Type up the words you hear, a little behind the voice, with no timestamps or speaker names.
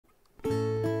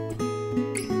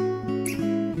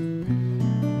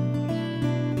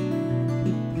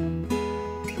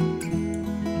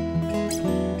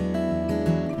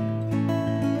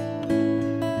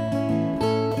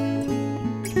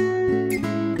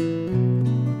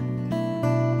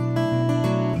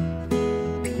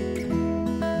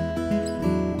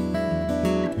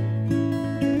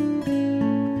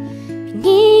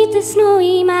a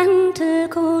snowy mantle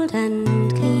cold and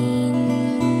clean.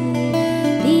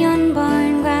 The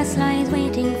unborn grass lies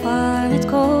waiting for its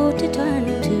coat to turn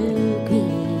to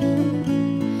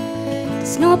green. The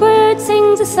snowbird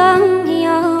sings a song he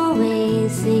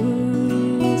always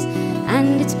sings,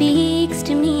 and it speaks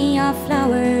to me of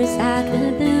flowers that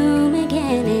will bloom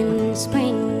again in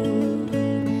spring.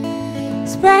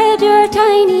 Spread your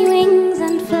tiny wings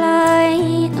and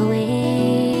fly away.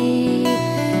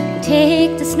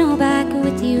 Take the snow back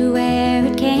with you where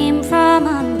it came from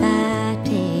on that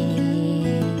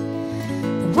day.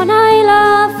 The one I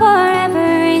love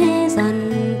forever is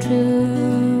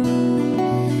untrue,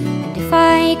 and if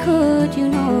I could, you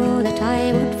know that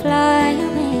I would fly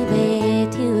away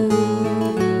with you.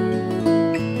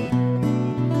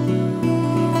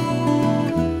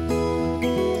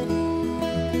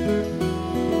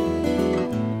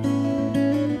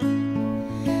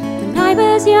 When I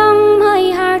was young,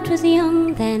 my heart was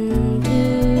young then too.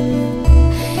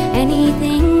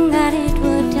 Anything that it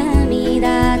would tell me,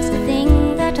 that's the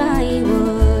thing that I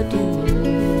would do.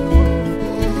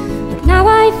 But now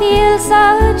I feel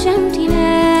such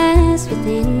emptiness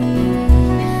within,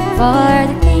 for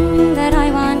the thing that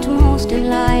I want most in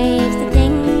life, the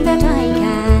thing that I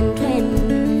can't win.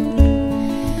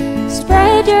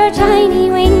 Spread your tiny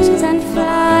wings and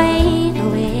fly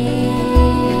away.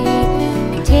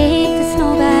 Take the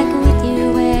snow back with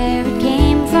you where it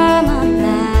came from on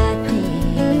that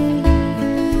day.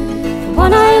 The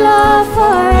one I love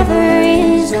forever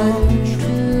is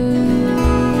untrue,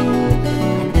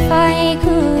 and if I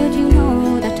could, you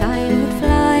know that I would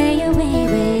fly away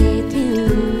with you.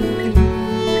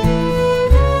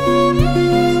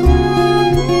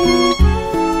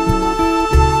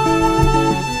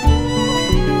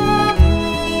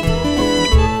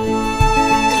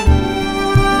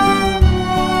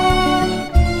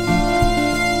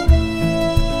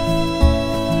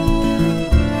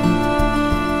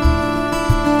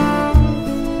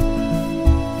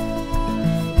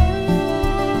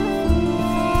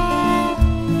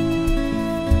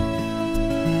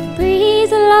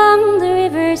 Breeze along the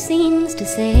river seems to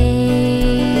say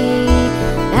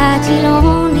that he'll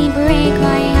only break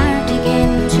my heart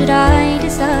again should I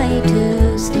decide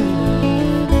to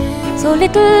stay. So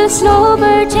little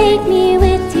snowbird, take me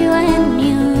with you when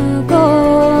you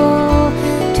go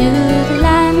to the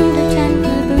land of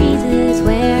gentle breezes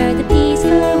where the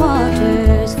peaceful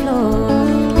waters flow.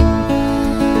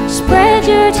 Spread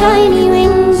your tiny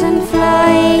wings